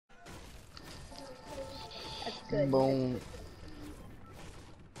Good. Boom.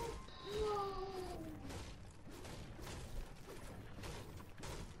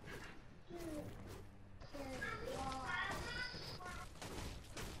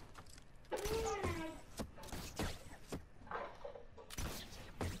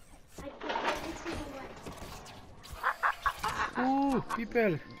 Ooh,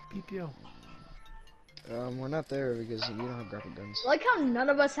 people. We're not there because you don't have grapple guns. I like how none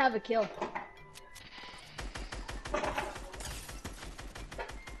of us have a kill.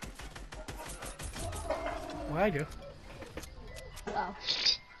 Well, I do. Oh.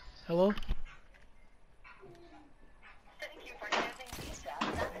 Hello?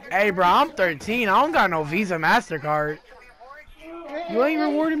 Hey, bro, I'm 13. I don't got no Visa MasterCard. You ain't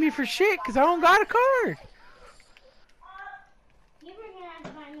rewarding me for shit because I don't got a card.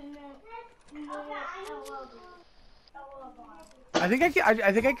 I think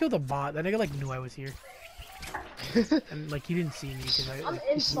I killed a bot. That nigga like knew I was here, and like he didn't see me because I. I'm Like,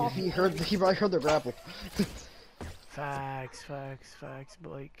 insulted. He probably heard the grapple. facts,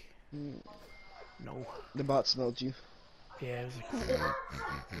 but like, no. The bot smelled you. Yeah, it was like.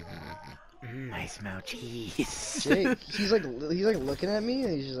 I smell cheese. Jake, he's like looking at me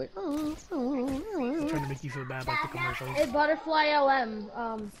and he's just like, Trying to make you feel bad like the commercials. Hey, Butterfly LM.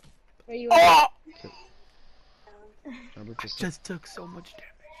 Where you Oh! at? Just took so much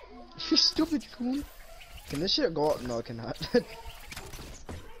damage. You stupid coon. Can this shit go up? No, it cannot.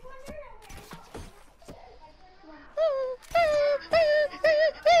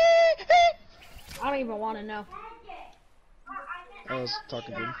 I don't even want to know. I was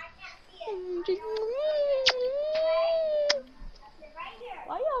talking to him.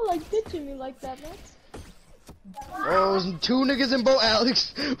 Why y'all like ditching me like that, man? Oh, there's two niggas in boat,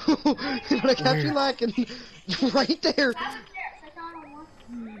 Alex. They're gonna catch you lacking. Right there.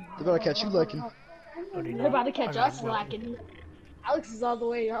 They're gonna catch you lacking. They're about to catch us lacking. Alex is all the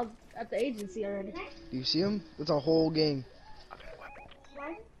way up at the agency already. Do you see him? It's a whole gang.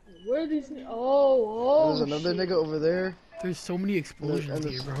 Where are these? Oh, There's another nigga over there. There's so many explosions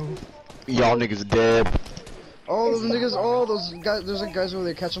here, bro. Y'all niggas dead. All those niggas, all those guys. There's like guys over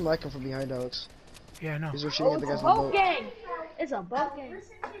there catching lacking from behind Alex. Yeah, I know. These are shooting at the it's guys a in the boat boat. gang. It's a boat gang.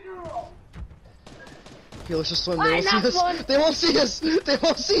 Okay, let's just swim. I They won't see knocked one. us. They won't see us. They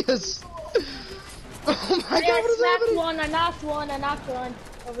won't see us. Oh my Yeah, god, what is I happening? knocked one. I knocked one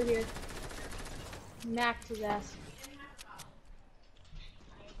over here. Knocked his ass.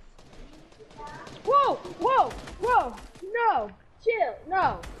 Whoa! No! Chill,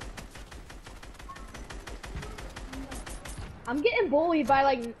 no! I'm getting bullied by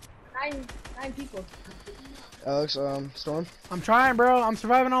like nine people. Alex, Storm, I'm trying, bro. I'm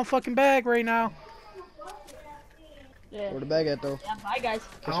surviving on fucking bag right now. Yeah. where the bag at though? Yeah, bye guys.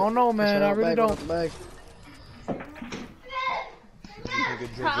 I don't know, man. I really don't. The bag.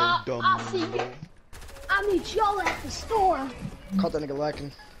 I'll see you. I'll meet y'all at the store. Caught that nigga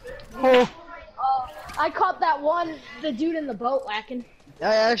lacking. Oh, I caught the dude in the boat lacking.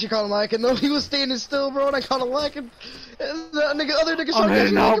 I actually caught him lacking though. He was standing still, bro, and I caught him lacking. And the other niggas I'm trying to catch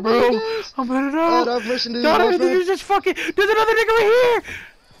heading me out, lacking, bro. guys. I'm heading out. I've listened to No, this there's just fucking. There's another nigga right here.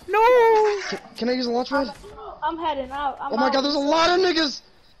 No. Can I use a launch pad? I'm heading out. Oh my god, there's a lot of niggas.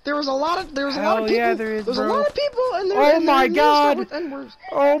 There was a lot of people. Hell yeah, there is, There's bro. a lot of people, and Oh my god. with N-words.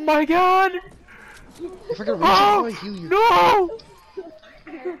 Oh my god. If I could reach Oh you, I'd heal you. no.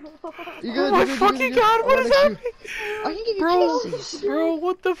 You good? Oh my you good, fucking you good? god, what I'll is next to you. happening? I can give you Bro, kisses. bro,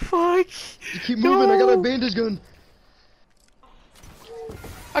 what the fuck? You keep moving. I got a No. bandage gun.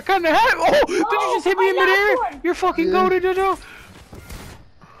 I kinda had. Oh, did you just hit me in I got midair? one. You're fucking Yeah. goated, Jojo.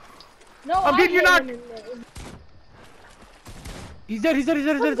 No, I'm getting you hit knocked. him in the- He's dead. Dead.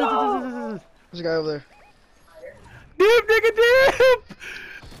 There's a guy over there. Dip, nigga, dip.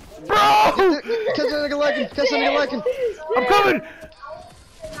 Bro, Catch that nigga lacking. Catch that nigga lacking. I'm coming.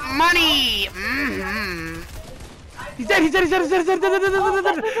 Money. Mm-hmm. He's dead. Get that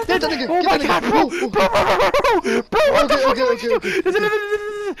nigga, Oh get my that god, nigga. bro, what the fuck? Okay.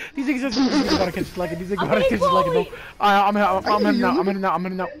 These niggas gotta catch like it. These niggas gotta catch like it, bro. I'm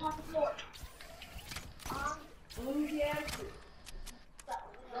heading out.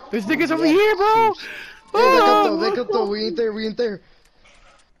 There's niggas over here, bro. They could though. We ain't there.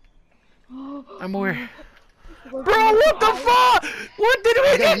 I'm aware. Bro, what the fuck? What did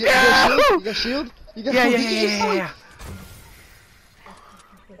we get now? You got shield? You got Yeah.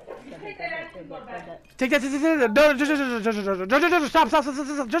 Take that.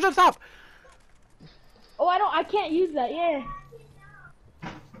 No, stop. Oh, I can't use that. Yeah.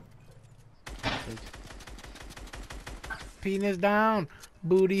 Penis down.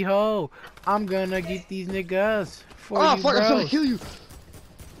 Booty hole. I'm gonna get these niggas for Oh you, fuck! I'm trying bros. to kill you.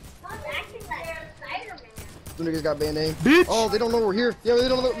 The niggas got band-aid. Bitch. Oh, they don't know we're here. Yeah, they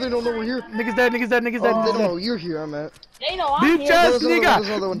don't know we're here. Niggas dead, niggas dead, niggas dead, Oh, niggas they don't dead. know you're here. I'm at. They know I'm Bitch here. ass There's nigga.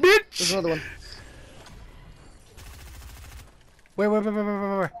 another one. Bitch. There's another one.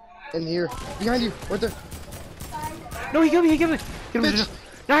 Where? In here. Behind you. Right there. No, he killed me, Get him. Bitch.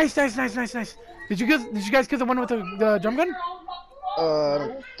 Nice. Did you guys kill the one with the drum gun?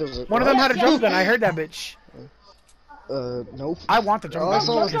 There was a... One of them had a drum gun. I heard that bitch. Nope. I want the drum All I gun.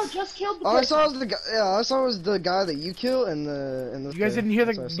 saw was... Jojo just killed the All I person. saw was the guy. Yeah, all I saw was the guy that you killed and the. You guys didn't hear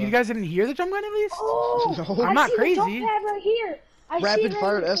You guys didn't hear the drum gun at least? Oh, No. I'm not I see crazy. The jump pad right here. I see Rapid it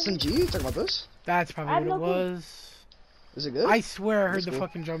fired right SMG. You talking about this? That's probably I what it have no clue. was. Is it good? I swear I heard That's the cool.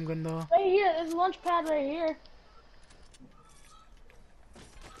 fucking drum gun though. Right here. There's a launch pad right here.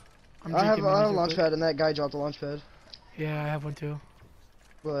 I'm I have drinking a minis real launch quick. pad and that guy dropped the launch pad. Yeah, I have one too.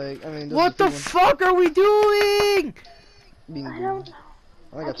 Like, I mean, this What is the one. fuck are we doing? Being I don't know.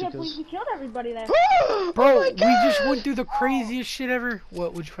 I I got 2 can't believe kills. we killed everybody there. Bro, we just went through the craziest shit ever.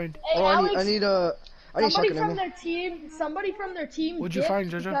 What would you find? Hey, Oh, Alex, I need somebody shotgun from ammo. their team. Somebody from their team. What'd you dipped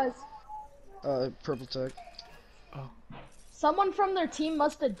find, Jojo? Because Purple tech. someone from their team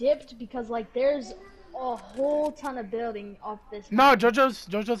must have dipped because like there's a whole ton of building off this. No,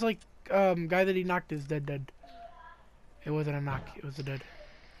 Jojo's like guy that he knocked is dead. It wasn't a knock, it was a dead.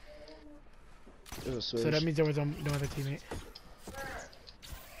 It was a switch. So that means there was no other teammate.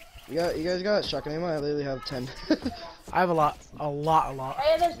 You guys got shotgun ammo? I literally have 10. I have a lot.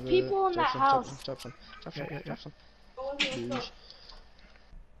 Hey, there's people in that house. Chop some. Yeah. Douche.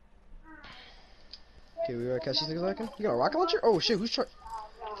 Okay, we gotta catch these niggas lacking. You got a rocket launcher? Oh shit, who's trying?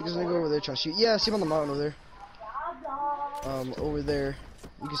 I think there's a nigga over there trying to shoot. Yeah, I see him on the mountain over there. Over there.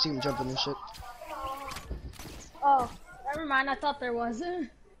 You can see him jumping and shit. Oh, never mind. I thought there was.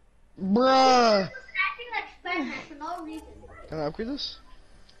 Bruh! Acting like Spider-Man for no reason. Can I upgrade this?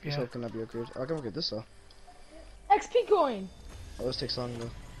 This Yeah. help cannot be upgraded. I can upgrade this though. XP coin. Oh, this takes long though.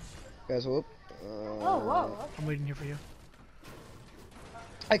 Guys, hold up. Oh, whoa. I'm waiting here for you.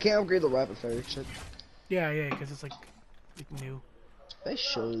 I can't upgrade the rapid fire shit. Yeah, because it's like new. They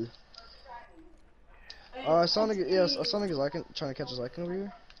should. I saw niggas, yes, I saw niggas lacking, trying to catch us lacking over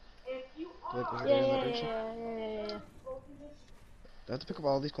here. Like, was it in that direction? Yeah. Do I have to pick up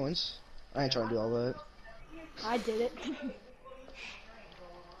all these coins? I ain't trying to do all that. I did it.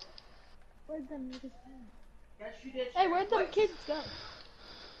 Where'd them niggas go? Hey, where'd them kids go?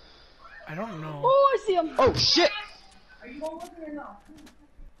 I don't know. Oh, I see them. Oh shit!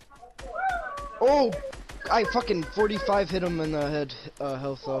 Oh! I fucking 45 hit him in the head,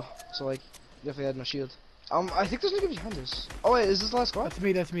 health though. So like, definitely had no shield. I think there's a nigga behind us. Oh wait, is this the last squad? That's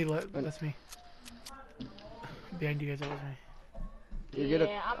me. That's me. Behind you guys, that was me. You get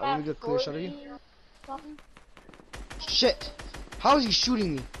Yeah, a, I'm let me at get a clear shot of you. 40 something. Shit! How is he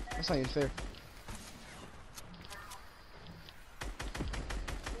shooting me? That's not even fair.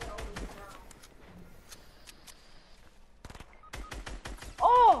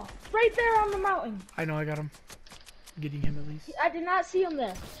 Oh, right there on the mountain. I know, I got him. Getting him at least. I did not see him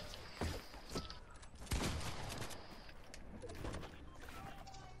there.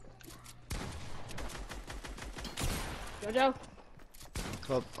 Jojo.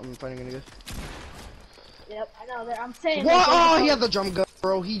 Club, I'm finding a nigga. Yep, I know that. I'm saying. What? that Oh, Jojo- he had the drum gun,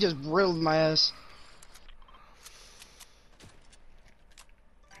 bro. He just drilled my ass.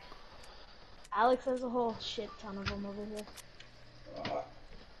 Alex has a whole shit ton of them over here.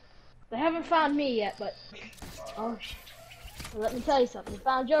 They haven't found me yet, but oh shit. Well, let me tell you something. They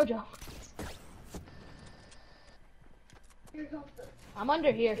found Jojo. I'm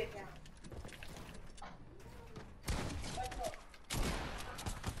under here.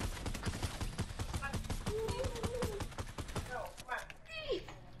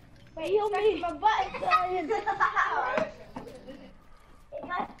 Heal me. My butt.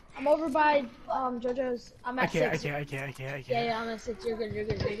 I'm over by Jojo's. I'm I at can't. 6. Yeah. I'm at 6. You're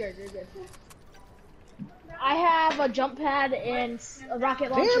good. I have a jump pad and a rocket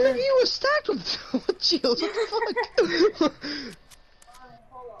Damn, launcher. nigga, you was stacked with shields. What the fuck?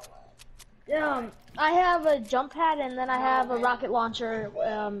 I have a jump pad and then I have a rocket launcher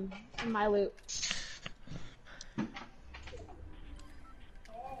in my loot.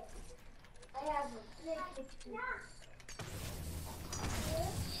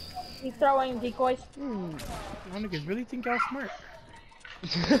 He's throwing decoys. Y'all niggas really think y'all smart.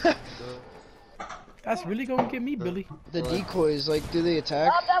 That's really gonna get me, Billy. The decoys, like, do they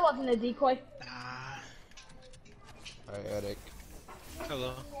attack? Oh, that wasn't a decoy. Alright, Eric.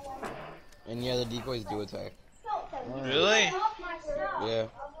 Hello. And yeah, the decoys do attack. Really? Yeah.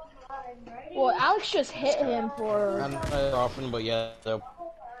 Well, Alex just hit him for. I'm not often, but yeah,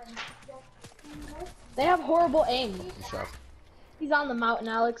 They have horrible aim. he shot. He's on the mountain,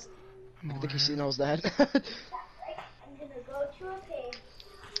 Alex. I think he knows that. I'm gonna go to a page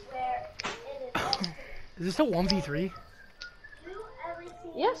where it Is this a 1v3? do everything.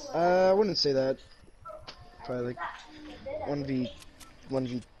 Yes. I wouldn't say that. Probably like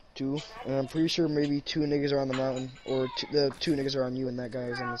 1v2. And I'm pretty sure maybe 2 niggas are on the mountain, or the 2 niggas are on you, and that guy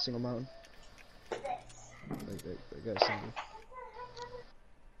is on the single mountain. Like that guy's single.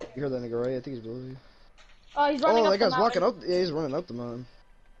 You heard that nigga, right? I think he's below you. Oh, he's running Oh, up that the guy's mountain. walking up. Yeah, he's running up the mountain.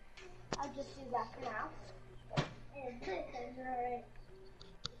 I'll just do that for now. And this is right.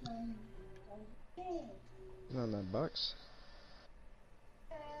 Not in that box.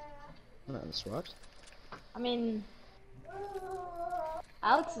 Not in the swaps. I mean,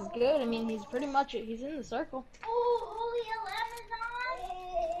 Alex is good. I mean, he's pretty much he's in the circle. Oh, Holy 11 is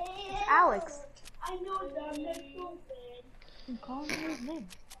on. It's Alex. I know that. That's so bad. I'm calling his name.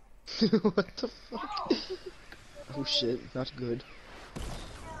 What the fuck? Oh shit, not good.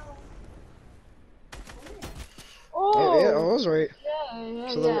 Oh. Yeah, I was right. Yeah.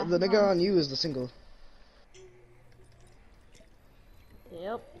 So the nigga on you is the single.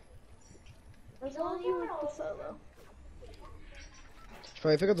 Yep. Where's all you with the solo? Should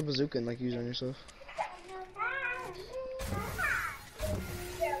probably pick up the bazooka and like use it on yourself.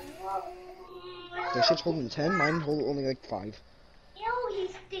 That shit's holding 10, mine hold only like 5. Ew, he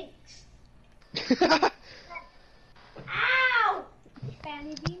stinks. Ow!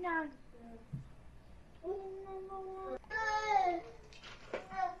 Fanny Dina.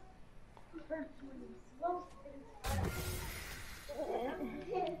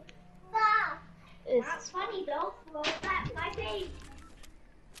 Stop. It's That's funny though. Well, that's my face.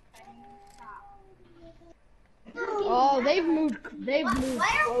 oh, they've moved Why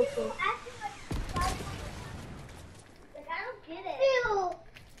are closer. people acting like I don't get it. Ew.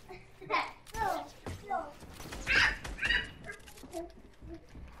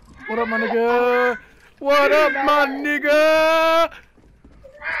 What up, my nigga? What up, my nigga?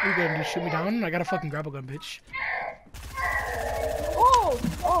 You gonna just shoot me down? I got a fucking grapple gun, bitch. Oh.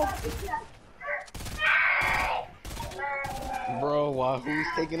 Bro, who's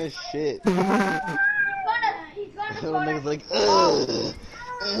taking a shit? He's gonna Little nigga's like, ugh.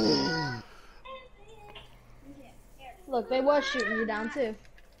 Look, they was shooting you down too.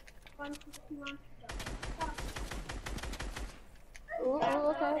 Ooh,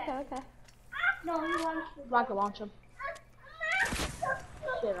 okay. No, he wants to. Rocket launch him.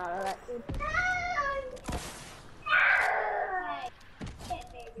 Shit out of that dude.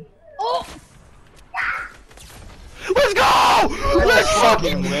 Oh! Let's go! Let's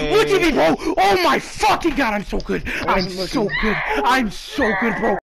fucking way. look at me, bro! Oh my fucking god, I'm so good! I'm wasn't so looking. good! I'm so good, bro!